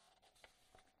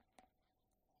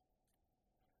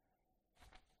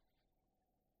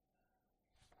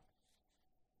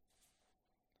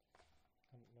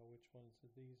which ones of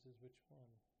these is which one.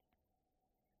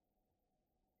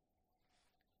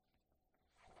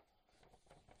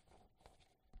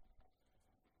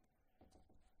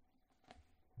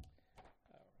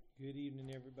 All right. Good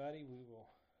evening, everybody. We will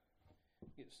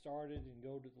get started and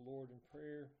go to the Lord in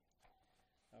prayer.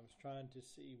 I was trying to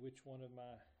see which one of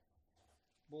my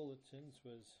bulletins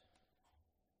was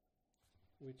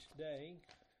which day,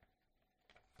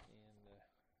 and all right.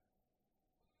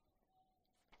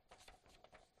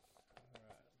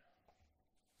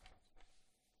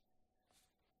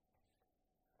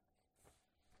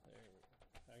 There we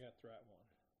go. I got the right one.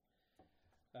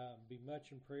 Be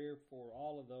much in prayer for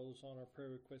all of those on our prayer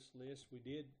request list. We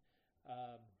did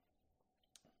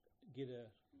get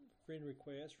a friend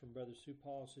request from Brother Sue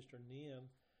Paul and Sister Nim,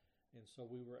 and so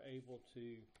we were able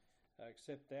to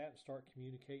accept that and start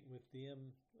communicating with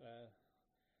them.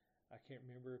 I can't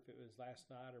remember if it was last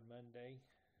night or Monday,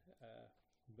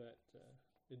 but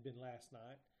it'd been last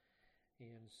night,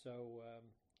 and so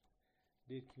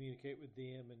did communicate with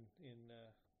them,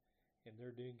 and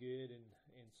they're doing good,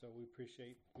 and so we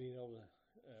appreciate being able to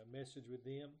message with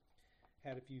them.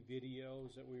 Had a few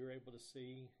videos that we were able to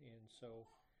see, and so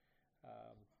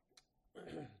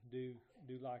do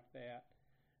like that,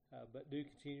 but do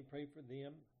continue to pray for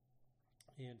them.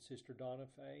 And Sister Donna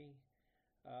Faye,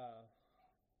 a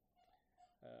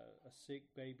sick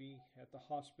baby at the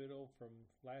hospital from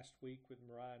last week with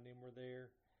Mariah and them were there.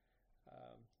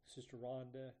 Sister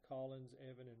Rhonda Collins,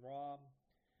 Evan and Rob,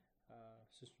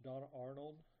 Sister Donna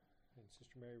Arnold and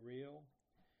Sister Mary Real,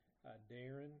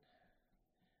 Darren,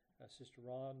 Sister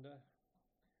Rhonda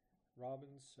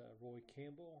Robbins, Roy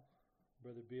Campbell,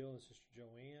 Brother Bill and Sister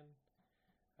Joanne,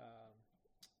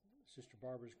 Sister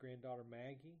Barbara's granddaughter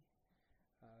Maggie,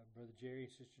 Brother Jerry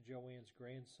and Sister Joanne's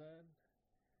grandson,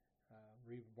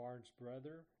 Reva Barnes'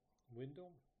 brother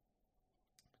Wendell,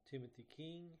 Timothy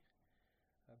King,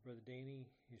 Brother Danny,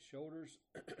 his shoulders,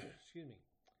 excuse me,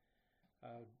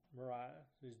 Mariah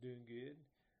is doing good,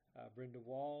 Brenda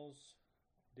Walls,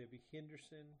 Debbie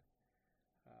Henderson,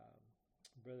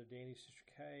 Brother Danny, Sister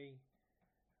Kay,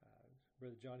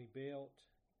 Brother Johnny Belt,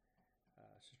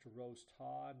 Sister Rose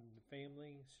Todd and the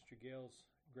family, Sister Gail's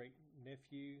great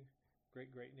nephew,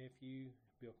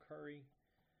 Bill Curry,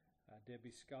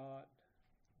 Debbie Scott,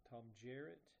 Tom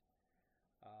Jarrett,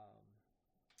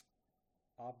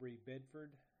 Aubrey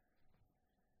Bedford,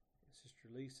 Sister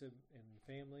Lisa and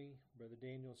the family, Brother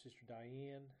Daniel and Sister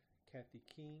Diane, Kathy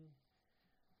King,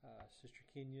 Sister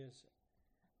Kenya's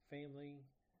family,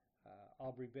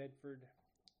 Aubrey Bedford,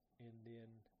 and then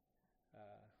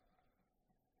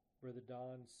Brother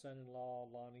Don's son-in-law,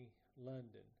 Lonnie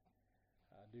London.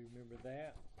 Do remember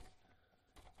that.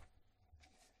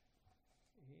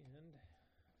 And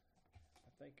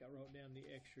I think I wrote down the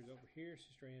extras over here.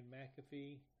 Sister Ann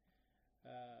McAfee,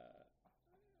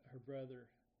 her brother.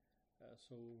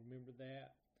 So remember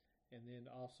that. And then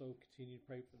also continue to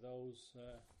pray for those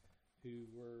who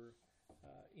were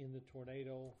in the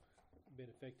tornado, been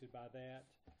affected by that.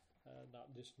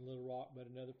 Not just in Little Rock, but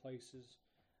in other places.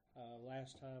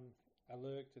 Last time I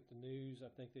looked at the news, I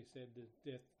think they said the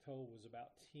death toll was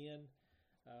about 10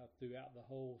 throughout the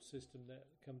whole system that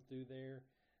come through there.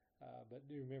 But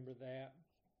do remember that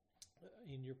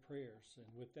in your prayers. And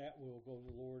with that, we'll go to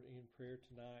the Lord in prayer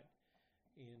tonight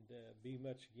and be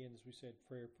much again, as we said,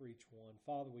 prayer for each one.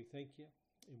 Father, we thank you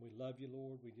and we love you,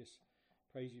 Lord. We just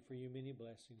praise you for your many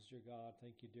blessings, dear God.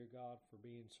 Thank you, dear God, for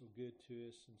being so good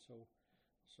to us and so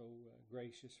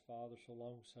gracious, Father, so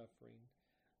long-suffering,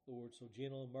 Lord, so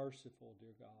gentle and merciful,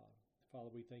 dear God. Father,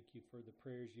 we thank you for the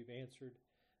prayers you've answered,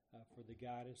 for the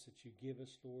guidance that you give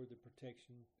us, Lord, the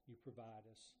protection you provide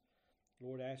us.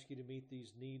 Lord, I ask you to meet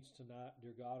these needs tonight,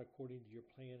 dear God, according to your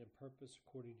plan and purpose,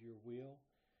 according to your will,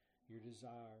 your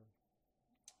desire.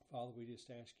 Father, we just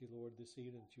ask you, Lord, this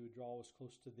evening that you would draw us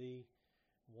close to thee,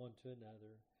 one to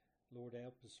another. Lord,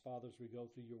 help us, Father, as we go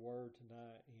through your word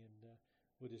tonight, and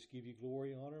we'll just give you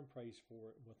glory, honor, and praise for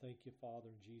it. And we'll thank you, Father,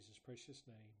 in Jesus' precious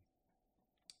name.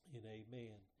 And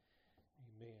amen.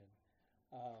 Amen.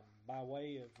 By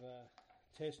way of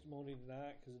testimony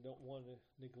tonight, because I don't want to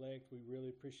neglect, we really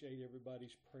appreciate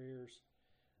everybody's prayers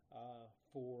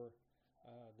for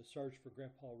the search for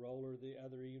Grandpa Roller the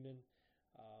other evening.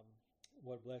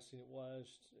 What a blessing it was.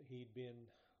 He'd been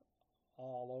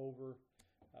all over.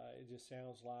 It just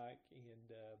sounds like,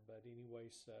 but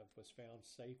anyways, was found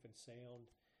safe and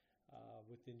sound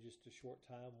within just a short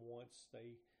time once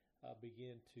they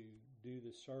begin to do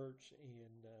the search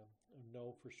and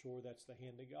know for sure that's the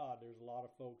hand of God. There's a lot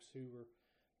of folks who were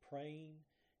praying,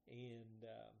 and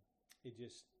it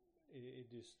just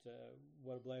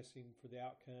what a blessing for the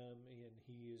outcome. And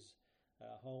he is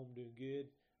home doing good.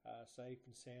 safe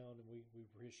and sound, and we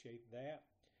appreciate that.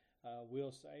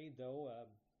 We'll say, though,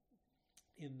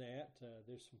 in that,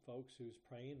 there's some folks who's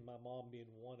praying, my mom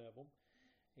being one of them,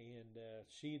 and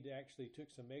she actually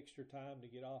took some extra time to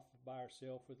get off by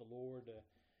herself with the Lord,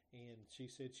 and she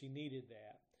said she needed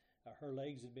that. Her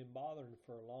legs had been bothering her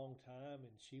for a long time,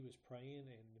 and she was praying,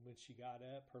 and when she got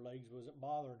up, her legs wasn't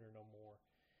bothering her no more.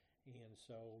 And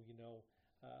so,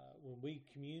 when we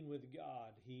commune with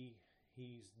God,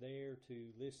 He's there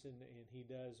to listen, and He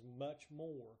does much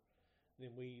more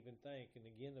than we even think. And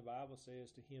again, the Bible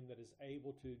says, to Him that is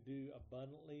able to do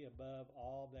abundantly above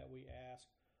all that we ask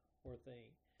or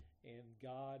think. And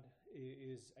God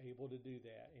is able to do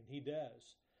that, and He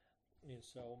does. And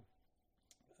so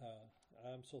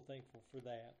I'm so thankful for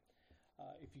that.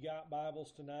 If you got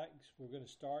Bibles tonight, we're going to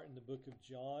start in the book of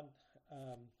John.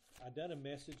 I done a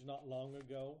message not long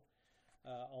ago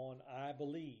on I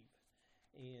believe,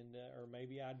 and or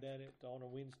maybe I done it on a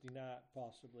Wednesday night,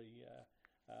 possibly.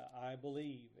 I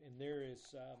believe, and there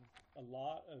is a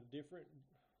lot of different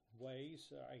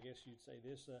ways. I guess you'd say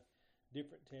this: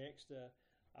 different text.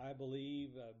 I believe,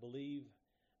 believe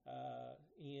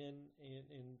in,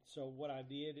 and so what I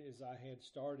did is I had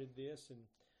started this, and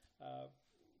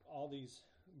all these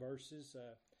verses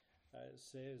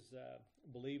says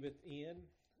believeth in,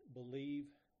 believe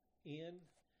in,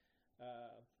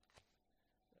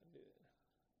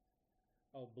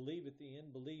 believeth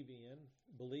in,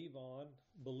 believe on,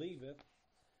 believeth.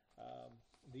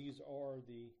 These are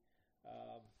the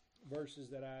verses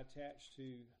that I attached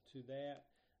to that.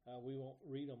 We won't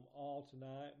read them all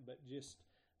tonight, but just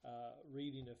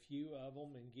reading a few of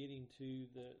them and getting to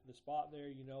the spot there.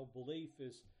 Belief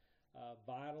is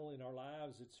vital in our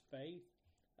lives. It's faith.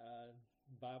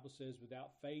 The Bible says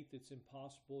without faith it's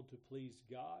impossible to please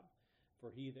God.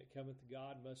 For he that cometh to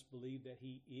God must believe that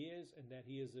He is, and that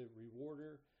He is a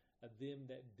rewarder of them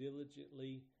that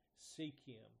diligently seek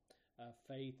Him.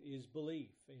 Faith is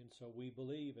belief, and so we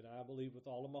believe, and I believe with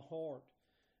all of my heart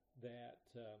that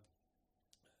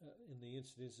in the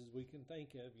incidences we can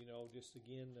think of, just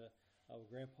again,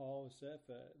 Grandpa and stuff,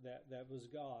 that was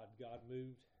God. God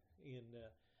moved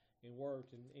and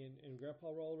worked, and Grandpa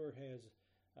Roller has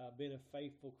been a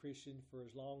faithful Christian for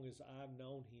as long as I've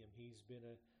known him. He's been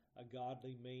a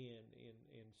godly man,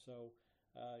 and so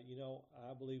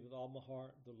I believe with all my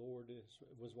heart the Lord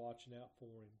was watching out for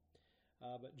him.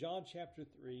 But John chapter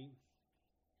 3,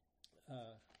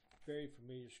 very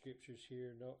familiar scriptures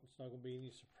here. No, it's not going to be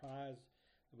any surprise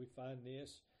that we find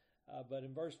this. But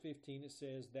in verse 15 it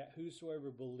says that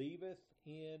whosoever believeth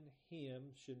in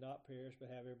Him should not perish but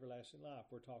have everlasting life.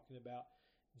 We're talking about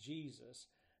Jesus.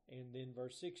 And then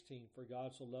verse 16, for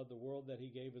God so loved the world that He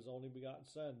gave His only begotten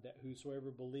Son, that whosoever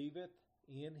believeth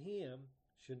in Him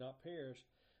should not perish,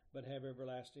 but have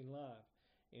everlasting life.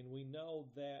 And we know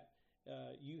that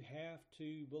you have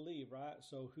to believe, right?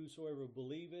 So whosoever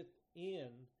believeth in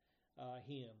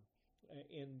Him,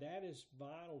 and that is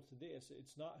vital to this.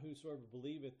 It's not whosoever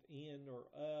believeth in or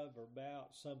of or about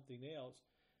something else.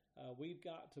 We've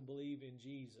got to believe in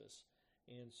Jesus.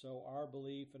 And so our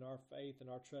belief and our faith and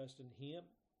our trust in Him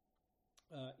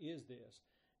is this.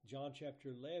 John chapter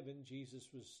 11, Jesus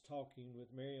was talking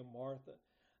with Mary and Martha.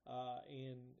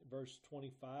 In verse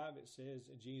 25, it says,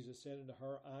 Jesus said unto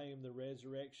her, I am the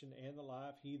resurrection and the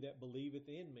life. He that believeth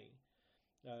in me.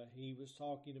 He was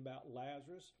talking about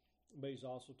Lazarus, but He's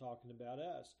also talking about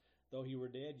us. Though he were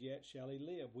dead, yet shall he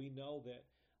live. We know that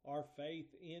our faith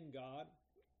in God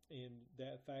and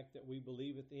that fact that we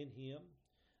believeth in Him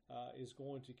is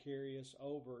going to carry us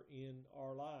over in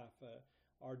our life.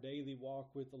 Our daily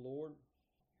walk with the Lord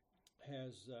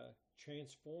has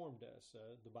transformed us.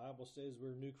 The Bible says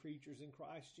we're new creatures in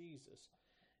Christ Jesus,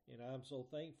 and I'm so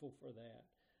thankful for that.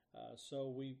 So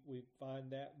we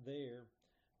find that there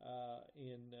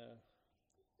in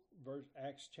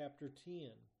Acts chapter 10,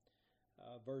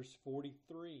 verse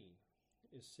 43.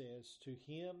 It says, to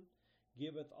Him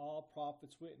giveth all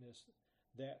prophets witness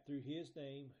that through His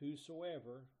name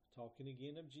whosoever, talking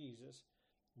again of Jesus,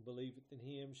 believeth in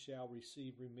Him shall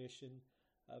receive remission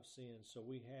of sins. So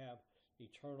we have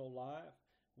eternal life.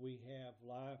 We have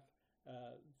life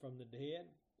from the dead.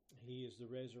 He is the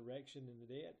resurrection in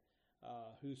the dead.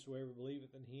 Whosoever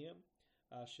believeth in Him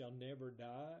shall never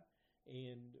die.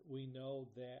 And we know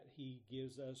that He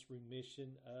gives us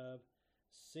remission of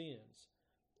sins.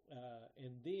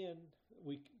 And then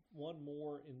one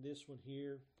more in this one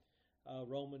here,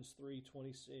 Romans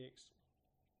 3:26.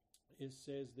 It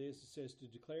says this. It says, to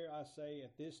declare, I say,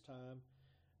 at this time,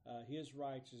 His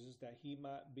righteousness, that He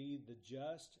might be the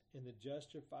just and the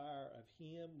justifier of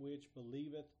him which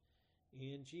believeth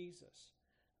in Jesus.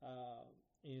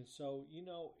 And so,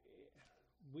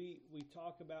 we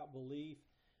talk about belief,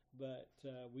 but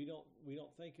we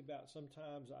don't think about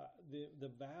sometimes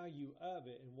the value of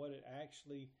it and what it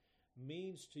actually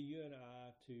means to you and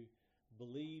I to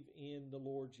believe in the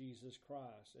Lord Jesus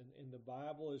Christ. And the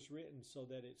Bible is written so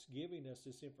that it's giving us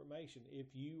this information. If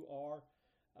you are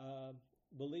a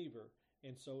believer,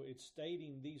 and so it's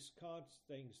stating these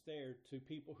things there to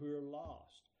people who are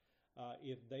lost.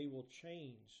 If they will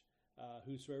change,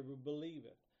 whosoever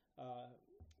believeth,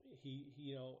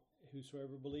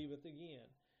 whosoever believeth again.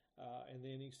 And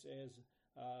then he says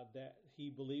that he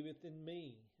believeth in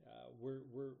me.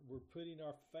 We're putting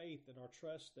our faith and our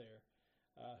trust there.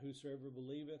 Whosoever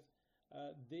believeth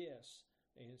this.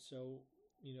 And so,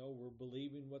 we're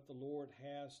believing what the Lord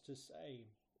has to say,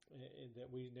 and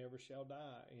that we never shall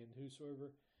die. And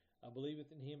whosoever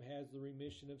believeth in him has the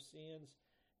remission of sins.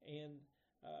 And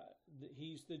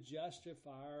he's the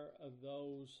justifier of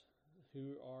those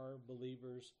who are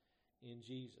believers in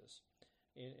Jesus.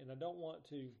 And I don't want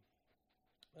to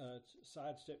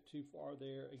sidestep too far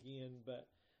there again, but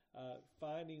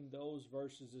finding those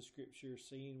verses of Scripture,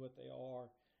 seeing what they are,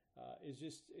 it's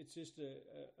just a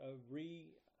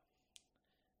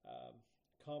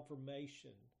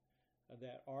confirmation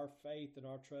that our faith and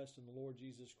our trust in the Lord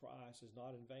Jesus Christ is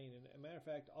not in vain. And as a matter of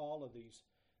fact, all of these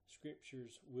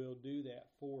Scriptures will do that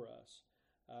for us.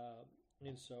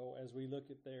 And so as we look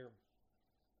at there,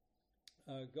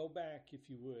 go back, if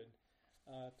you would,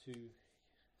 to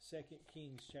 2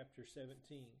 Kings chapter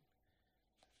 17.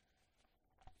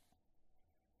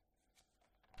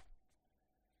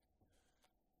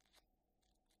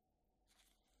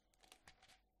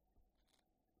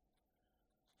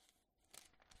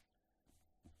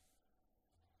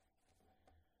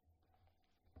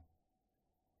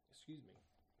 Excuse me.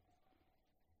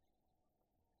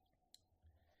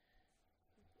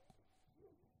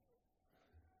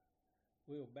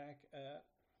 We'll back up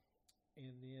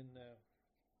and then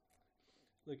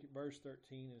look at verse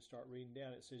 13 and start reading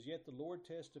down. It says, Yet the Lord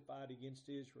testified against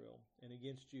Israel and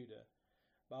against Judah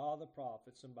by all the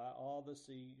prophets and by all the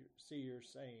seers,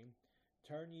 saying,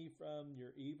 Turn ye from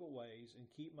your evil ways and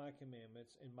keep my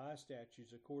commandments and my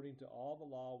statutes according to all the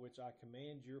law which I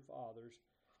command your fathers,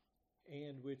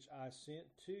 and which I sent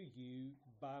to you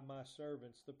by my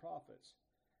servants the prophets.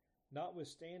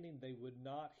 Notwithstanding they would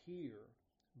not hear,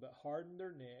 but hardened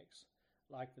their necks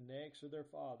like the necks of their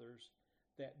fathers,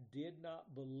 that did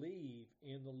not believe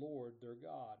in the Lord their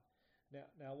God.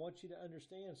 Now I want you to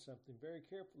understand something very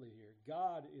carefully here.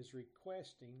 God is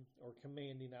requesting, or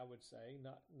commanding, I would say,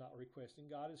 not requesting,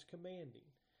 God is commanding.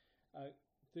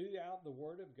 Throughout the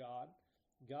Word of God,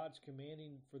 God's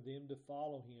commanding for them to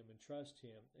follow Him and trust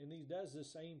Him. And He does the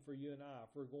same for you and I.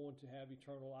 If we're going to have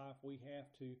eternal life, we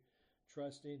have to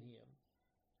trust in Him.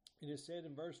 And it said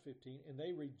in verse 15, And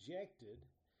they rejected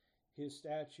His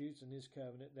statutes and His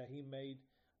covenant that He made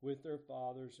with their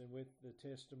fathers and with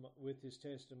His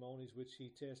testimonies which He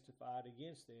testified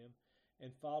against them,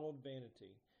 and followed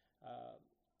vanity,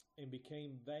 and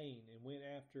became vain, and went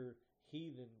after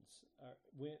the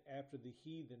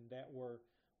heathen that were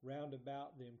round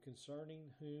about them,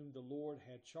 concerning whom the Lord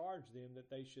had charged them that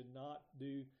they should not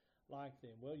do like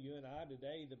them. Well, you and I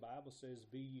today, the Bible says,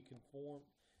 be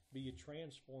ye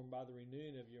transformed by the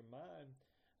renewing of your mind.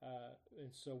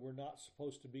 And so we're not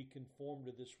supposed to be conformed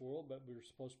to this world, but we're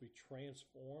supposed to be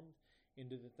transformed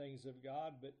into the things of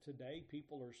God. But today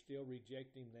people are still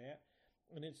rejecting that.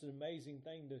 And it's an amazing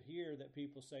thing to hear that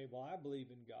people say, well, I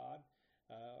believe in God,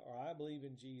 or I believe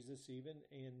in Jesus even,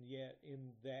 and yet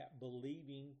in that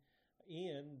believing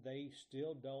in, they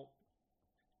still don't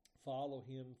follow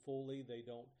Him fully. They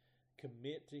don't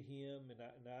commit to Him. And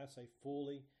I say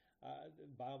fully. The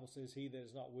Bible says, He that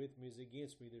is not with me is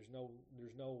against me. There's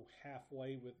no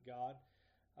halfway with God.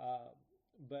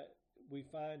 But we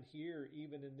find here,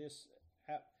 even in this,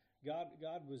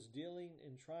 God was dealing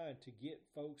and trying to get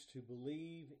folks to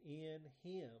believe in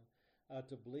Him,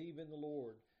 to believe in the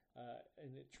Lord.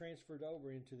 And it transferred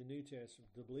over into the New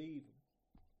Testament, to believe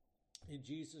in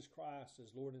Jesus Christ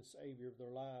as Lord and Savior of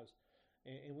their lives.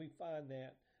 And we find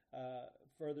that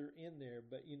further in there.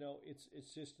 But,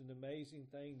 it's just an amazing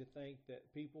thing to think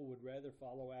that people would rather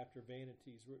follow after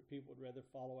vanities. People would rather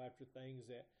follow after things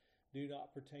that do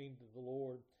not pertain to the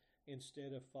Lord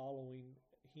instead of following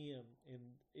Him.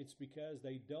 And it's because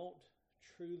they don't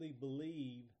truly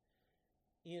believe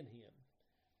in Him.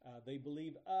 They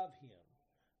believe of Him.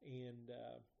 And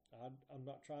I'm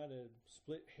not trying to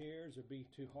split hairs or be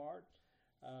too hard,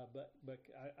 but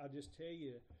I just tell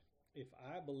you, if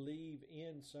I believe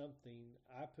in something,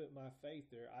 I put my faith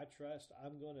there. I trust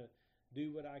I'm going to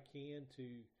do what I can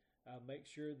to make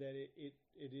sure that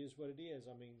it is what it is.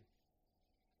 I mean,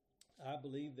 I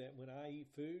believe that when I eat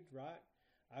food, right,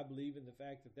 I believe in the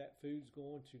fact that that food's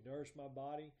going to nourish my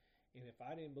body. And if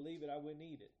I didn't believe it, I wouldn't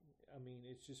eat it. I mean,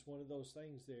 it's just one of those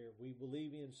things there. We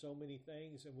believe in so many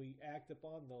things and we act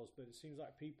upon those, but it seems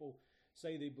like people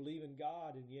say they believe in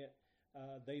God and yet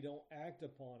they don't act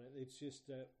upon it. It's just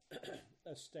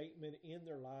a statement in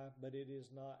their life, but it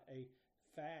is not a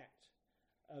fact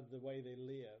of the way they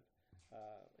live.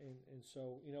 And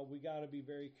so, we got to be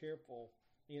very careful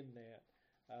in that.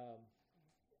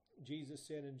 Jesus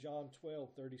said in John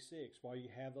 12:36, while you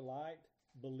have the light,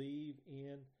 believe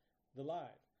in the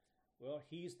light. Well,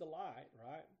 he's the light,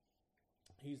 right?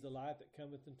 He's the light that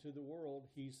cometh into the world.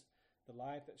 He's the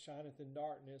light that shineth in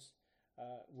darkness.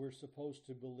 We're supposed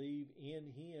to believe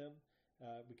in him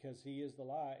because he is the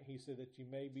light. He said that you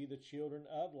may be the children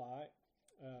of light.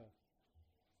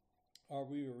 Are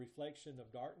we a reflection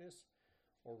of darkness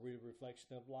or are we a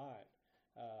reflection of light?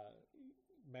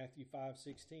 Matthew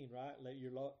 5:16, right? Let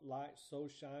your light so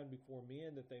shine before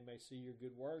men that they may see your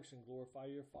good works and glorify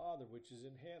your Father which is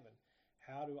in heaven.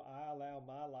 How do I allow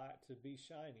my light to be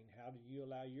shining? How do you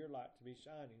allow your light to be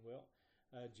shining? Well,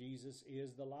 Jesus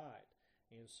is the light.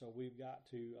 And so we've got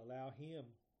to allow him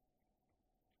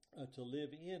to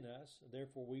live in us.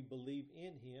 Therefore, we believe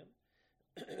in him.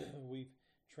 We've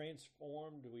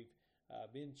transformed. We've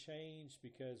been changed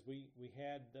because we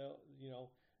had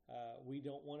we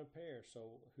don't want to perish.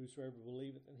 So whosoever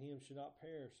believeth in him should not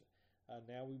perish.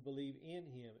 Now we believe in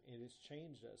him, and it's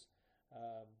changed us.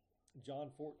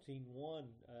 John 14:1,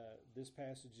 this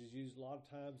passage is used a lot of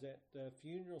times at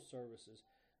funeral services.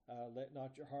 Let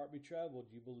not your heart be troubled.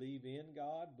 You believe in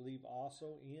God, believe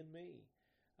also in me.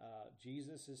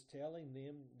 Jesus is telling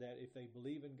them that if they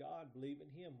believe in God, believe in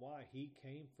him. Why? He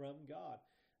came from God.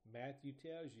 Matthew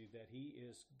tells you that he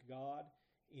is God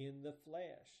in the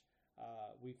flesh.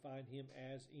 We find him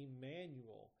as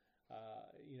Emmanuel,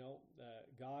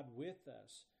 God with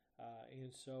us.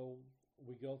 And so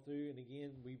we go through, and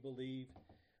again, we believe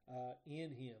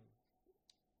in him.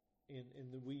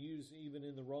 And we use even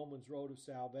in the Romans road of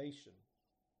salvation,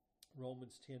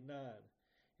 Romans 10:9.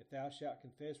 If thou shalt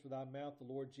confess with thy mouth the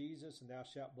Lord Jesus, and thou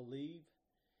shalt believe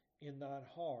in thine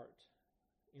heart,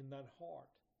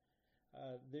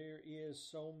 there is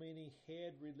so many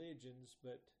head religions,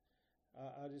 but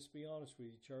I'll just be honest with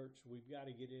you, church. We've got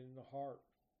to get it in the heart.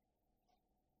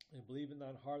 And believe in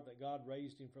thine heart that God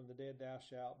raised him from the dead, thou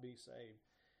shalt be saved.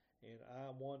 And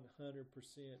I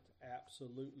 100%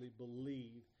 absolutely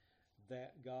believe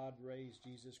that God raised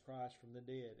Jesus Christ from the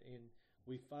dead. And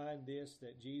we find this,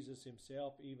 that Jesus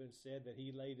himself even said that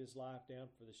he laid his life down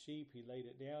for the sheep. He laid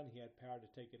it down. He had power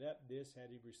to take it up. This had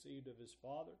he received of his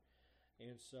Father.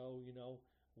 And so,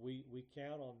 we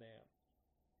count on that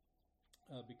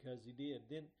because he did.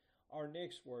 Then our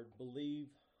next word, believe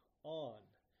on.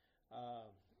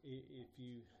 If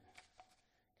you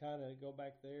kind of go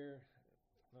back there,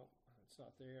 no, it's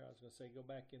not there. I was going to say go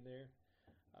back in there.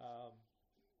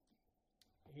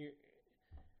 Here,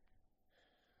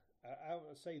 I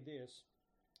would say this.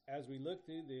 As we look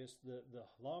through this, the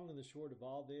long and the short of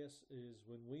all this is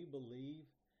when we believe,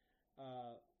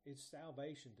 it's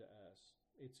salvation to us.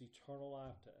 It's eternal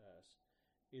life to us.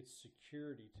 It's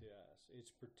security to us.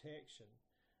 It's protection.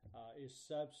 It's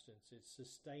substance. It's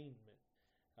sustainment.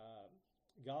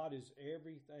 God is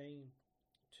everything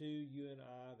to you and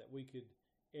I that we could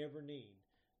ever need.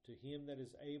 To him that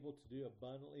is able to do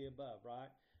abundantly above,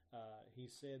 right? He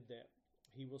said that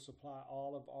he will supply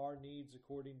all of our needs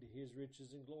according to his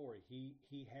riches and glory.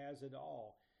 He has it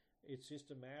all. It's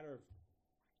just a matter of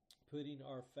putting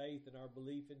our faith and our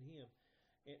belief in him.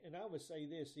 And I would say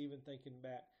this, even thinking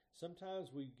back,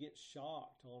 sometimes we get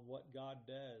shocked on what God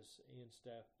does and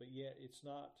stuff, but yet it's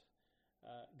not,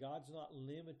 God's not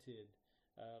limited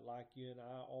like you and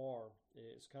I are.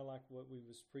 It's kind of like what we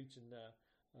was preaching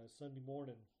Sunday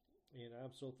morning, and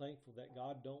I'm so thankful that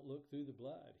God don't look through the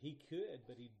blood. He could,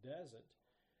 but he doesn't.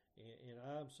 And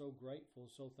I'm so grateful,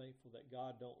 so thankful that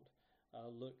God don't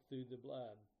look through the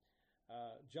blood.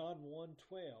 John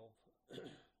 1:12,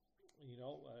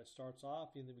 starts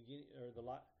off in the beginning, or the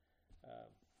light.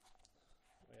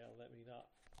 Well, let me not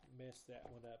mess that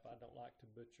one up. I don't like to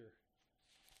butcher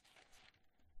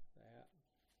that.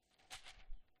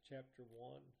 Chapter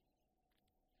 1.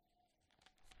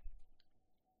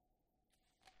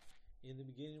 In the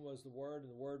beginning was the Word, and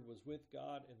the Word was with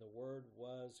God, and the Word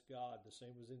was God. The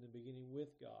same was in the beginning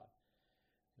with God.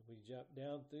 And we jump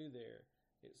down through there.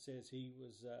 It says he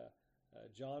was,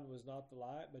 John was not the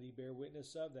light, but he bare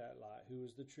witness of that light. Who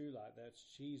is the true light? That's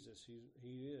Jesus.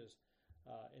 He is.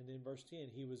 And then verse 10,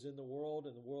 he was in the world,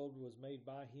 and the world was made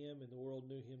by him, and the world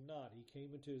knew him not. He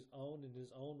came into his own, and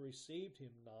his own received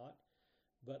him not.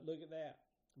 But look at that.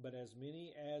 But as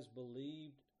many as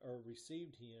believed or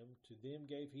received him, to them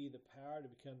gave he the power to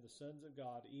become the sons of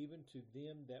God, even to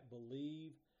them that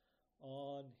believe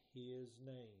on his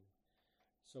name.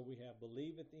 So we have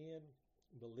believeth in,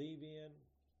 believe in,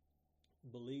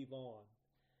 believe on.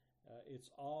 It's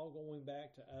all going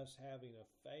back to us having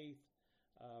a faith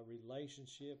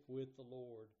relationship with the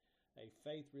Lord, a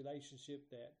faith relationship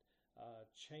that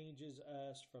changes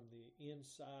us from the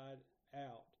inside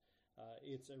out.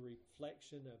 It's a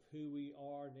reflection of who we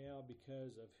are now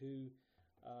because of who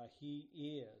he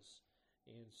is.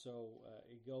 And so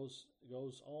it goes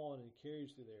on and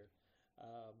carries through there.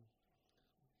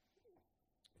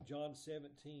 John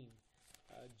 17,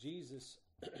 Jesus,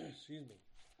 excuse me,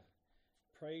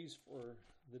 prays for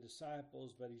the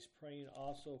disciples, but he's praying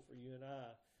also for you and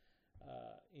I.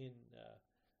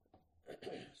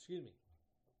 Excuse me.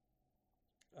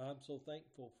 I'm so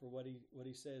thankful for what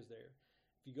he says there.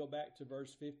 If you go back to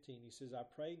verse 15, he says, I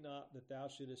pray not that thou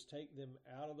shouldest take them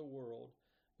out of the world,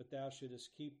 but thou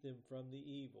shouldest keep them from the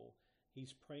evil.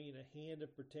 He's praying a hand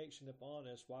of protection upon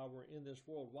us while we're in this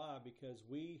world. Why? Because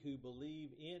we who believe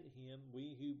in him,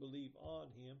 we who believe on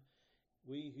him,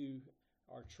 we who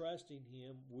are trusting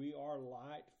him, we are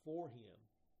light for him.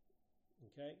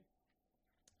 Okay?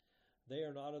 They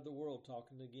are not of the world,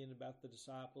 talking again about the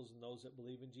disciples and those that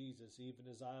believe in Jesus, even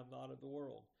as I am not of the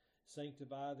world.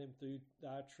 Sanctify them through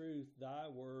thy truth. Thy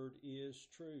word is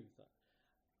truth.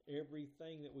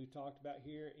 Everything that we've talked about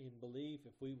here in belief,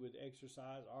 if we would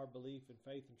exercise our belief and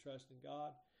faith and trust in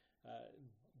God,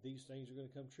 these things are going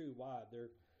to come true. Why?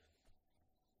 They're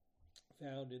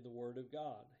found in the Word of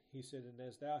God. He said, and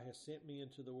as thou hast sent me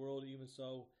into the world, even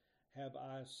so have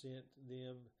I sent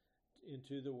them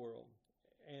into the world.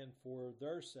 And for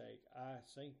their sake I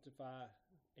sanctify,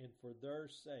 and for their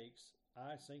sakes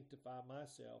I sanctify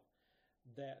myself,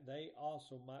 that they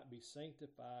also might be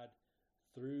sanctified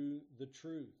through the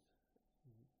truth.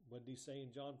 What did he say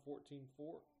in John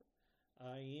 14:4?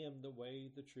 I am the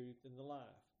way, the truth, and the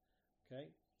life. Okay?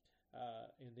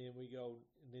 And then we go,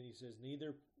 and then he says,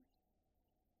 neither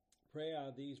pray I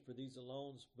these for these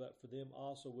alone, but for them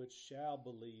also which shall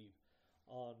believe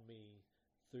on me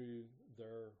through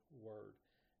their word.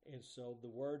 And so the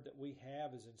word that we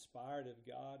have is inspired of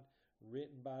God,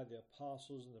 written by the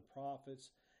apostles and the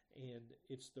prophets, and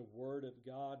it's the word of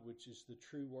God, which is the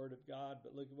true word of God.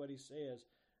 But look at what he says.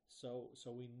 So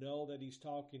we know that he's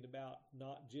talking about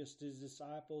not just his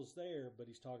disciples there, but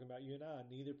he's talking about you and I.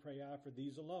 Neither pray I for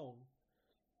these alone,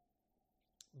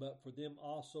 but for them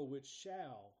also which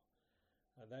shall.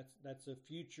 That's a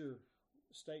future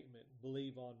statement.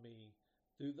 Believe on me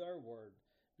through their word.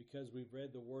 Because we've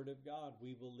read the Word of God,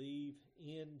 we believe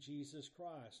in Jesus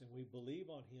Christ, and we believe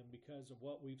on him because of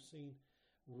what we've seen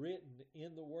written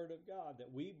in the Word of God,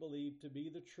 that we believe to be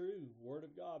the true Word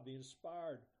of God, the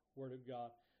inspired Word of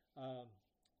God. I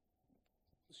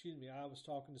was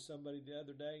talking to somebody the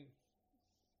other day,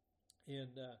 and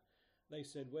they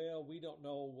said, well, we don't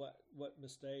know what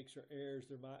mistakes or errors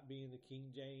there might be in the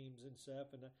King James and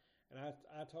stuff. And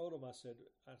I told them, I said,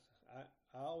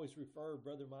 I always refer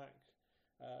Brother Mike,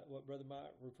 what Brother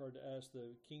Mike referred to us,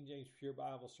 the King James Pure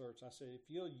Bible Search. I said, if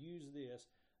you'll use this,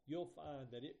 you'll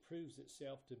find that it proves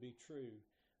itself to be true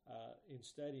in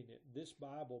studying it. This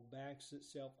Bible backs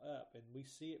itself up, and we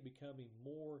see it becoming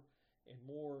more and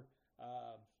more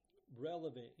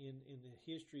relevant in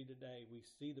the history today. We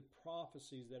see the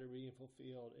prophecies that are being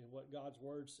fulfilled and what God's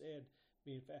Word said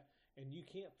being and you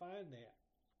can't find that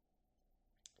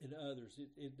in others.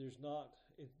 There's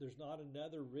not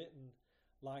another written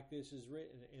like this is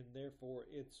written, and therefore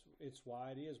it's why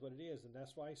it is what it is. And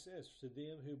that's why he says, to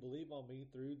them who believe on me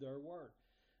through their word.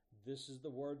 This is the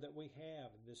word that we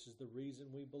have, and this is the reason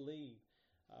we believe.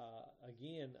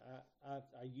 Again,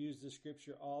 I use this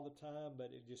scripture all the time,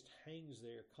 but it just hangs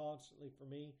there constantly for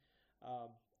me.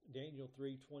 Daniel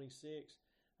 3:26,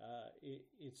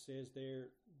 it says there,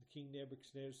 the King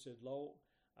Nebuchadnezzar said, lo,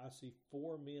 I see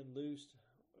 4 men loosed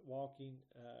walking,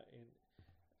 and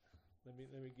let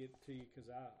me get to you, because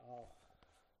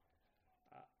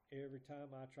every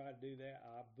time I try to do that,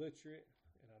 I butcher it,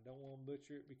 and I don't want to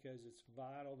butcher it because it's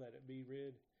vital that it be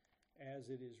read as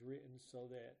it is written, so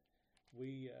that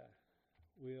we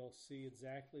will see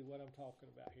exactly what I'm talking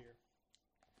about here.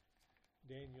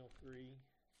 Daniel 3.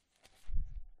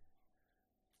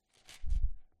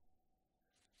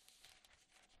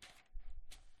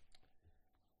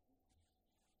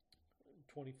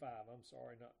 25, I'm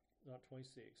sorry, not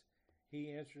 26.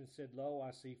 He answered and said, lo,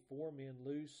 I see 4 men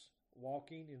loose,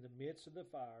 walking in the midst of the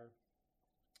fire,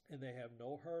 and they have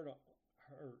no hurt.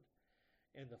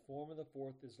 And the form of the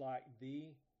fourth is like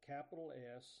the capital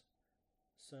S,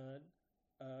 Son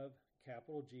of,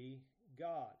 capital G,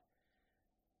 God.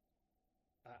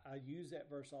 I use that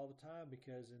verse all the time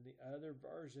because in the other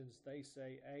versions they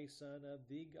say a son of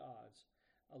the gods.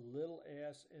 A little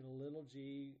s and a little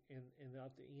g, and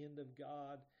at the end of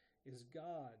God is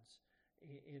God's.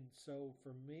 And so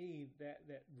for me,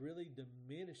 that really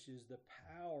diminishes the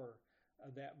power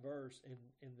of that verse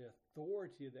and the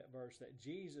authority of that verse, that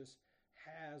Jesus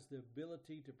has the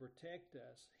ability to protect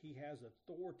us. He has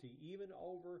authority even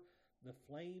over the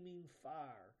flaming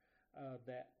fire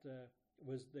that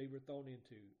they were thrown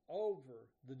into, over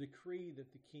the decree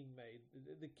that the king made.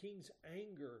 The king's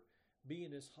anger,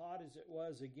 being as hot as it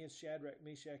was against Shadrach,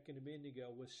 Meshach, and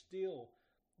Abednego, was still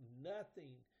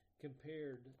nothing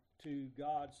compared to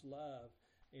God's love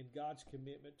and God's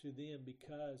commitment to them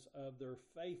because of their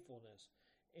faithfulness.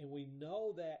 And we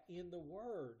know that in the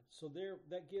Word. So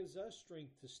that gives us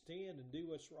strength to stand and do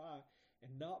what's right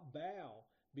and not bow,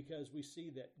 because we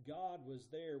see that God was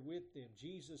there with them.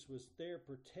 Jesus was there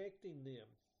protecting them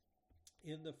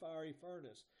in the fiery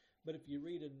furnace. But if you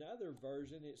read another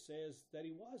version, it says that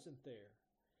he wasn't there.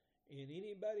 And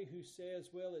anybody who says,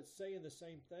 well, it's saying the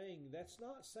same thing, that's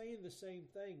not saying the same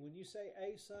thing. When you say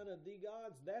a son of the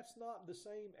gods, that's not the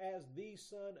same as the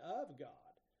Son of God.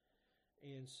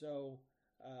 And so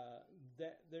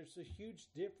that there's a huge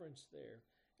difference there.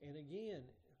 And again,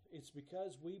 it's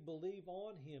because we believe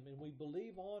on him, and we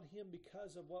believe on him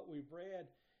because of what we've read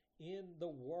in the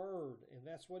Word. And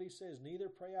that's what he says, neither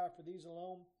pray I for these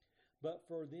alone, but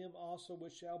for them also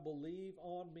which shall believe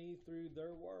on me through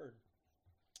their word.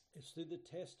 It's through the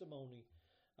testimony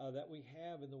that we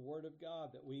have in the Word of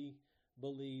God that we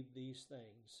believe these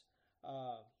things.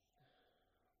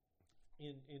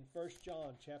 In 1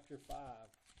 John chapter 5,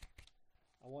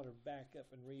 I want to back up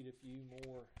and read a few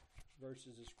more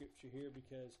verses of Scripture here,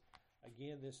 because,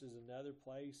 again, this is another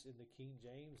place in the King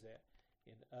James that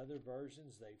in other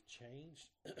versions they've changed.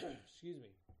 Excuse me.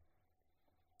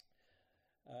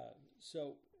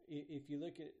 So if you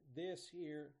look at this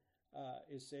here,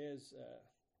 it says,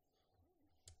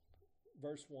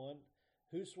 verse 1,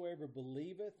 whosoever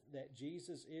believeth that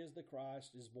Jesus is the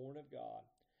Christ is born of God.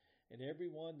 And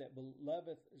everyone that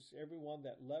loveth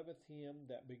him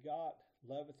that begot,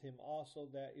 loveth him also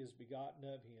that is begotten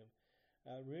of him.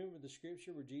 Remember the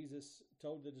scripture where Jesus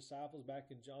told the disciples back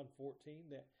in John 14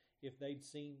 that if they've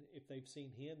seen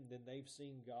him, then they've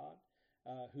seen God.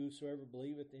 Whosoever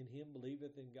believeth in him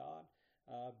believeth in God,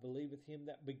 believeth him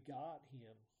that begot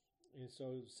him. And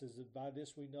so it says that by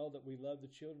this we know that we love the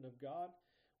children of God,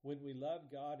 when we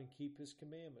love God and keep his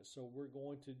commandments. So we're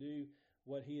going to do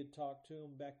what he had talked to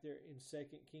them back there in 2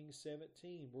 Kings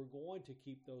 17. We're going to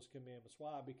keep those commandments.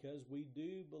 Why? Because we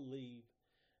do believe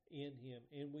in him,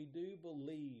 and we do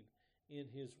believe in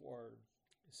his word.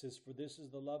 It says, for this is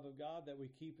the love of God, that we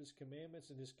keep his commandments,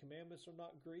 and his commandments are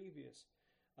not grievous.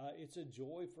 It's a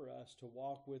joy for us to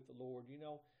walk with the Lord. You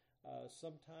know,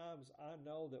 sometimes I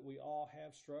know that we all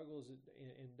have struggles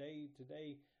in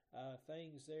day-to-day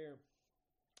things there,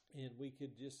 and we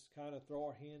could just kind of throw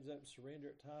our hands up and surrender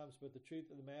at times. But the truth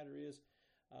of the matter is,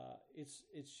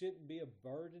 it shouldn't be a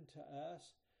burden to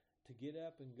us to get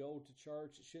up and go to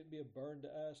church. It shouldn't be a burden to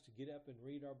us to get up and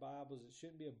read our Bibles. It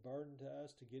shouldn't be a burden to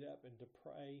us to get up and to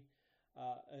pray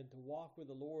and to walk with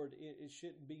the Lord. It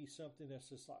shouldn't be something that's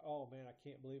just like, oh man, I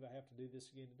can't believe I have to do this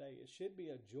again today. It should be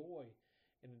a joy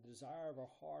and a desire of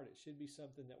our heart. It should be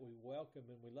something that we welcome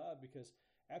and we love, because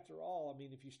after all, I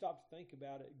mean, if you stop to think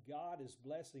about it, God is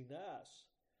blessing us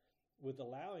with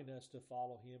allowing us to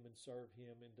follow him and serve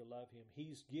him and to love him.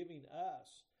 He's giving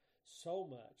us so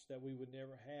much that we would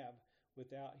never have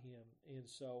without him. And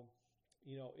so,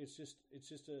 you know, it's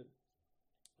just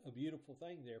a beautiful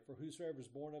thing there. For whosoever is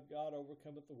born of God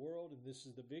overcometh the world, and this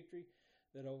is the victory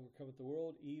that overcometh the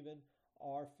world, even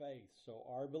our faith. So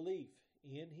our belief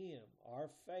in him, our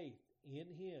faith in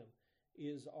him,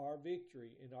 is our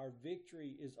victory, and our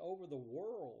victory is over the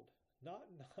world, not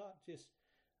just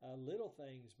little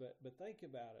things, but think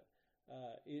about it.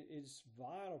 It is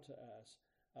vital to us.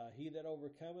 He that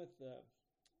overcometh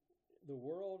the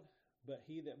world, but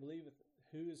he that believeth,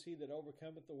 who is he that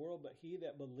overcometh the world, but he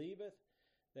that believeth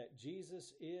that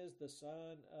Jesus is the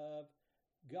Son of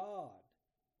God.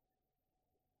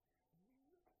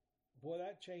 Boy,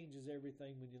 that changes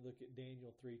everything when you look at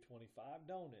Daniel 3:25,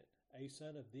 don't it? A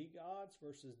son of the gods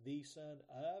versus the Son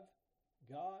of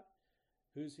God.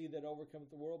 Who's he that overcometh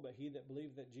the world, but he that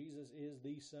believeth that Jesus is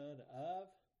the Son of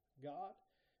God?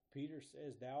 Peter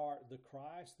says, thou art the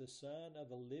Christ, the Son of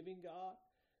the living God.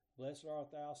 Blessed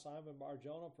art thou, Simon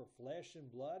Bar-Jonah, for flesh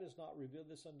and blood has not revealed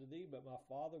this unto thee, but my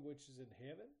Father which is in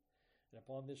heaven. And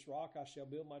upon this rock I shall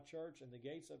build my church, and the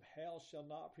gates of hell shall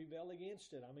not prevail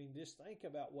against it. I mean, just think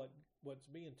about what's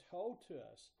being told to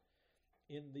us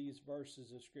in these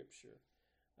verses of Scripture.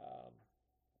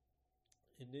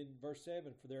 And then verse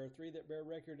 7, for there are three that bear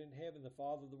record in heaven, the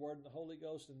Father, the Word, and the Holy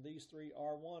Ghost, and these three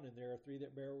are one. And there are three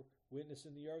that bear witness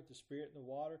in the earth, the Spirit and the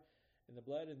water and the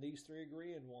blood, and these three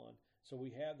agree in one. So we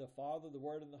have the Father, the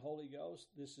Word, and the Holy Ghost.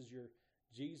 This is your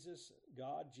Jesus,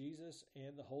 God, Jesus,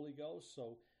 and the Holy Ghost.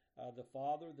 So the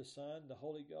Father, the Son, the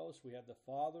Holy Ghost. We have the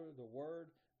Father, the Word,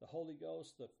 the Holy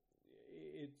Ghost.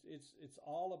 It's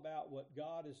all about what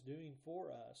God is doing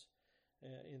for us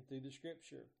in through the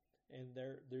Scripture. And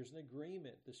there's an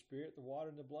agreement. The Spirit, the water,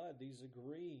 and the blood, these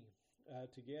agree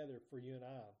together for you and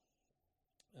I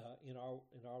in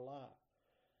our life.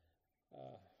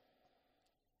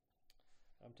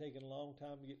 I'm taking a long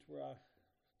time to get to where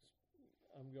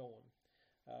I'm going.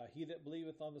 He that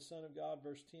believeth on the Son of God,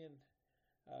 verse 10,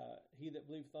 he that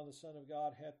believeth on the Son of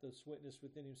God hath this witness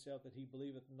within himself that he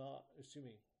believeth not,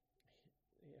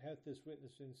 hath this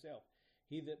witness in himself.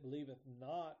 He that believeth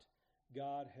not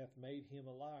God hath made him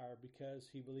a liar, because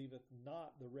he believeth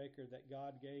not the record that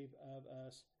God gave of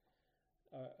us,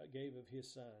 gave of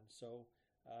his Son. So,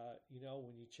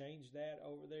 when you change that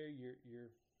over there,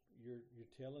 you're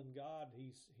telling God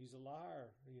he's a liar.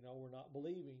 We're not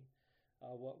believing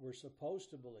what we're supposed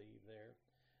to believe there.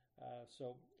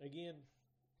 So again,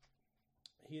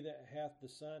 he that hath the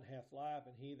Son hath life,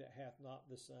 and he that hath not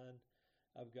the Son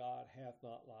of God hath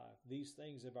not life. These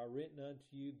things have I written unto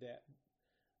you that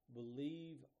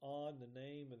believe on the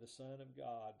name of the Son of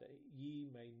God, that ye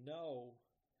may know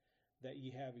that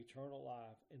ye have eternal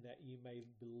life, and that ye may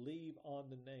believe on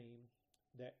the name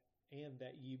that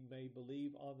ye may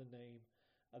believe on the name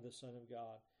of the Son of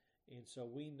God. And so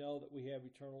we know that we have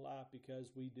eternal life because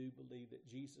we do believe that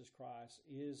Jesus Christ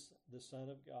is the Son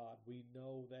of God. We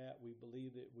know that. We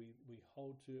believe it. We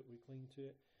hold to it. We cling to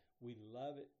it. We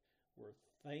love it. We're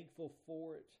thankful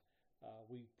for it.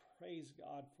 We praise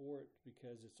God for it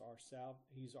because He's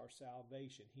our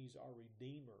salvation. He's our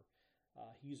Redeemer.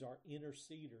 He's our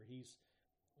interceder. He's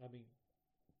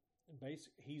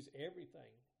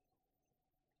everything.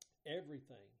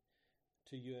 Everything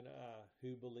to you and I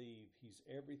who believe. He's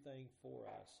everything for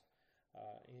us.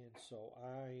 And so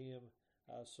I am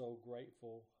so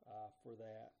grateful for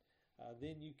that.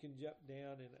 Then you can jump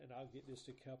down, and I'll get just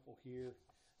a couple here.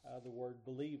 The word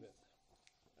believeth.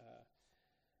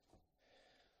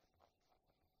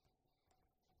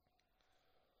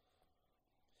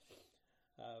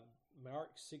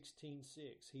 Mark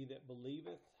 16:6. He that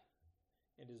believeth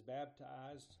and is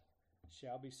baptized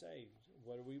shall be saved.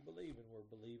 What are we believing?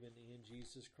 We're believing in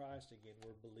Jesus Christ again.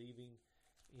 We're believing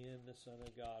in the Son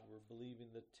of God. We're believing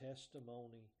the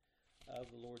testimony of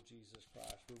the Lord Jesus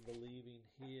Christ. We're believing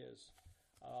His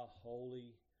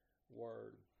holy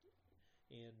word.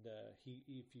 And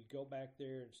if you go back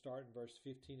there and start in verse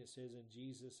 15, it says, in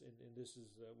Jesus, and this is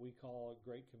we call a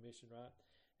Great Commission, right?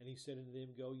 And He said unto them,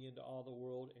 go ye into all the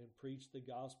world and preach the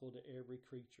gospel to every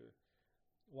creature.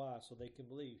 Why? So they can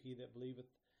believe. He that believeth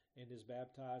and is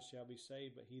baptized shall be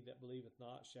saved, but he that believeth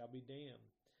not shall be damned.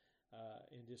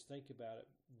 And just think about it.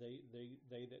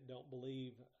 They that don't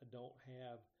believe don't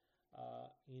have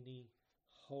any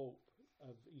hope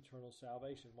of eternal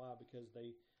salvation. Why? Because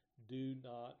they do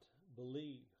not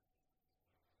believe.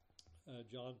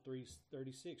 John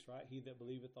 3:36, right? He that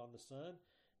believeth on the Son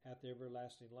hath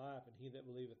everlasting life, and he that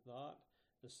believeth not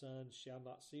the Son shall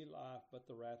not see life, but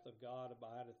the wrath of God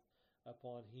abideth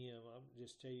upon him. I'm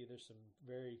just tell you, there's some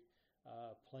very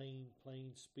plain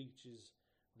speeches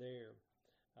there.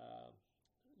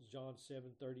 John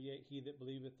 7:38, he that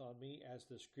believeth on me, as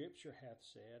the Scripture hath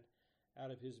said,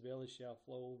 out of his belly shall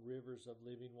flow rivers of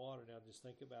living water. Now just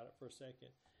think about it for a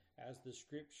second. As the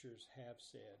Scriptures have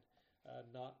said,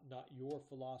 not your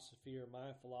philosophy or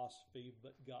my philosophy,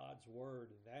 but God's word,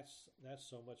 and that's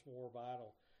so much more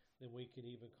vital than we can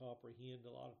even comprehend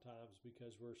a lot of times,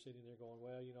 because we're sitting there going,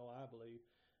 well, I believe.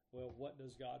 Well, what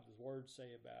does God's word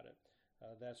say about it?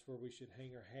 That's where we should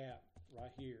hang our hat,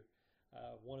 right here.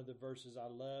 One of the verses I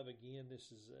love, again,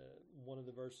 this is one of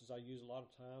the verses I use a lot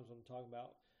of times when I'm talking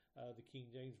about the King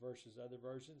James versus other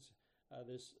versions.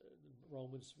 This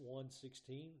Romans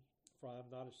 1:16, for I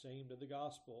am not ashamed of the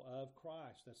gospel of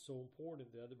Christ. That's so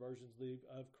important. The other versions leave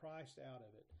of Christ out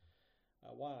of it.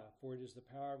 Why? For it is the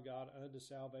power of God unto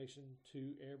salvation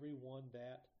to everyone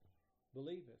that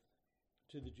believeth.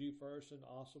 To the Jew first, and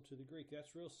also to the Greek.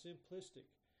 That's real simplistic.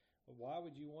 Why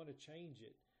would you want to change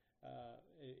it?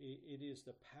 It is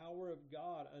the power of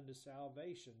God unto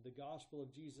salvation, the gospel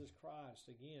of Jesus Christ.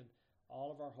 Again,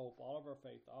 all of our hope, all of our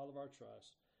faith, all of our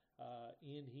trust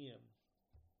in Him.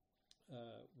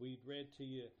 We read to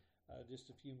you just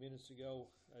a few minutes ago,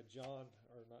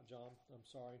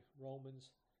 Romans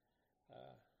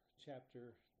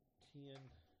chapter 10,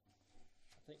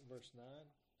 I think verse 9.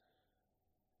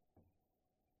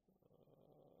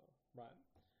 Right.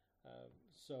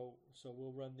 So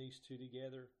we'll run these two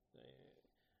together.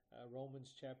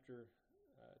 Romans chapter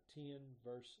 10,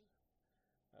 verse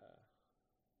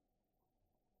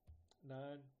 9.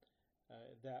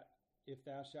 That if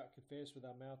thou shalt confess with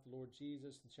thy mouth the Lord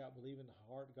Jesus, and shalt believe in the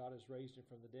heart God has raised him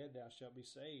from the dead, thou shalt be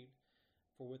saved.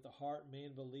 For with the heart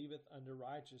man believeth unto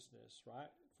righteousness, right?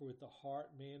 For with the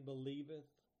heart man believeth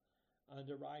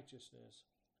unto righteousness,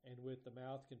 and with the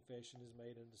mouth confession is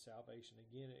made unto salvation.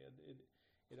 Again,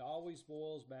 it always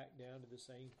boils back down to the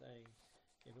same thing.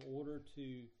 In order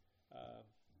to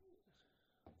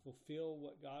fulfill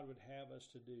what God would have us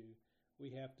to do,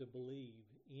 we have to believe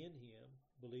in Him,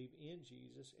 believe in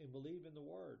Jesus, and believe in the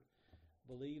Word.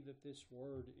 Believe that this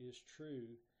Word is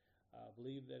true.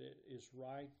 Believe that it is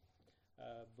right.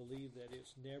 Believe that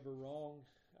it's never wrong.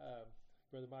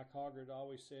 Brother Mike Hoggard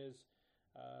always says,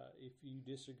 if you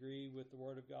disagree with the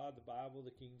Word of God, the Bible,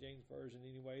 the King James Version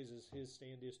anyways, as his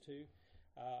stand is too,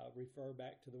 refer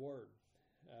back to the Word.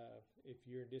 If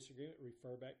you're in disagreement,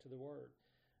 refer back to the Word.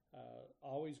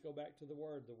 Always go back to the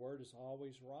Word. The Word is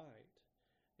always right.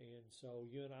 And so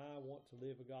you and I want to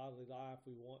live a godly life.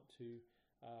 We want to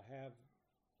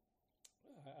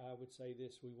I would say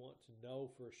this, we want to know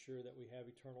for sure that we have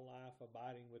eternal life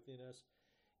abiding within us.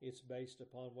 It's based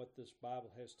upon what this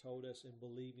Bible has told us and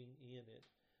believing in it.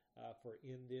 For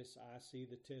in this I see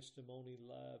the testimony,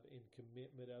 love, and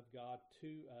commitment of God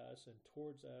to us and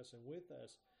towards us and with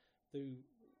us through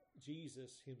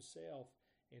Jesus Himself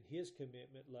and His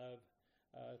commitment, love,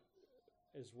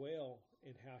 as well,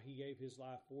 and how He gave His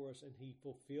life for us, and He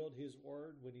fulfilled His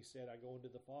word when He said, I go unto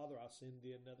the Father, I'll send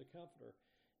thee another comforter.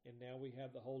 And now we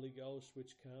have the Holy Ghost,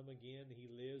 which come again. He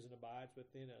lives and abides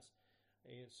within us.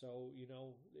 And so,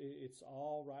 it's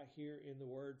all right here in the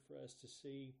Word for us to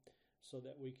see so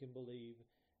that we can believe.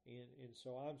 And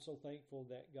so I'm so thankful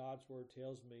that God's Word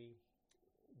tells me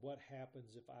what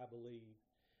happens if I believe.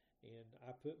 And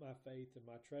I put my faith and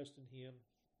my trust in Him,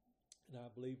 and I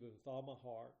believe it with all my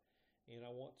heart. And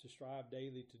I want to strive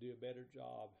daily to do a better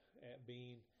job at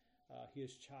being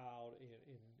His child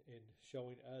and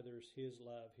showing others His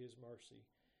love, His mercy,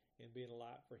 and being a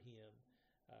light for Him.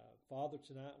 Father,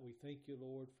 tonight we thank you,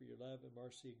 Lord, for your love and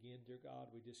mercy again, dear God.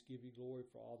 We just give you glory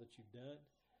for all that you've done,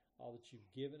 all that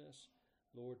you've given us.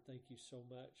 Lord, thank you so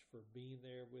much for being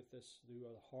there with us through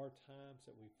the hard times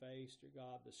that we face, dear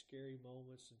God, the scary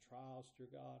moments and trials,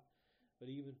 dear God. But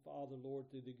even, Father,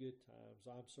 Lord, through the good times,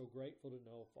 I'm so grateful to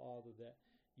know, Father, that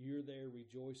you're there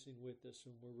rejoicing with us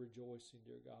and we're rejoicing,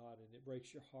 dear God. And it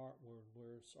breaks your heart when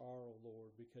we're in sorrow,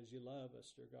 Lord, because you love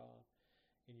us, dear God.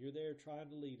 And you're there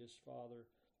trying to lead us, Father,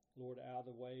 Lord, out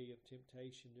of the way of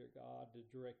temptation, dear God, to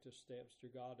direct our steps,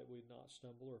 dear God, that we'd not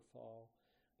stumble or fall.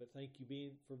 But thank you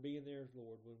for being there,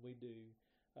 Lord, when we do,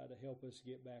 to help us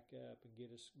get back up and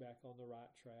get us back on the right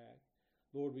track.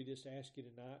 Lord, we just ask you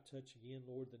tonight, touch again,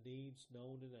 Lord, the needs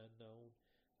known and unknown.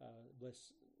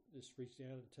 Bless, just reach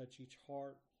down and touch each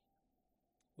heart,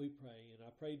 we pray. And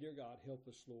I pray, dear God, help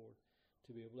us, Lord,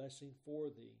 to be a blessing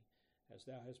for thee, as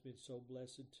thou hast been so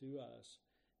blessed to us.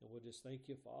 And we'll just thank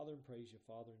you, Father, and praise you,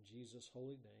 Father, in Jesus'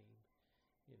 holy name.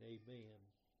 And amen.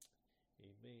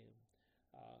 Amen.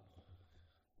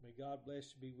 May God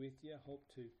bless you, be with you. I hope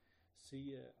to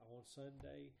see you on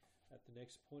Sunday at the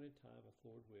next appointed time, if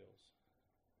Lord wills.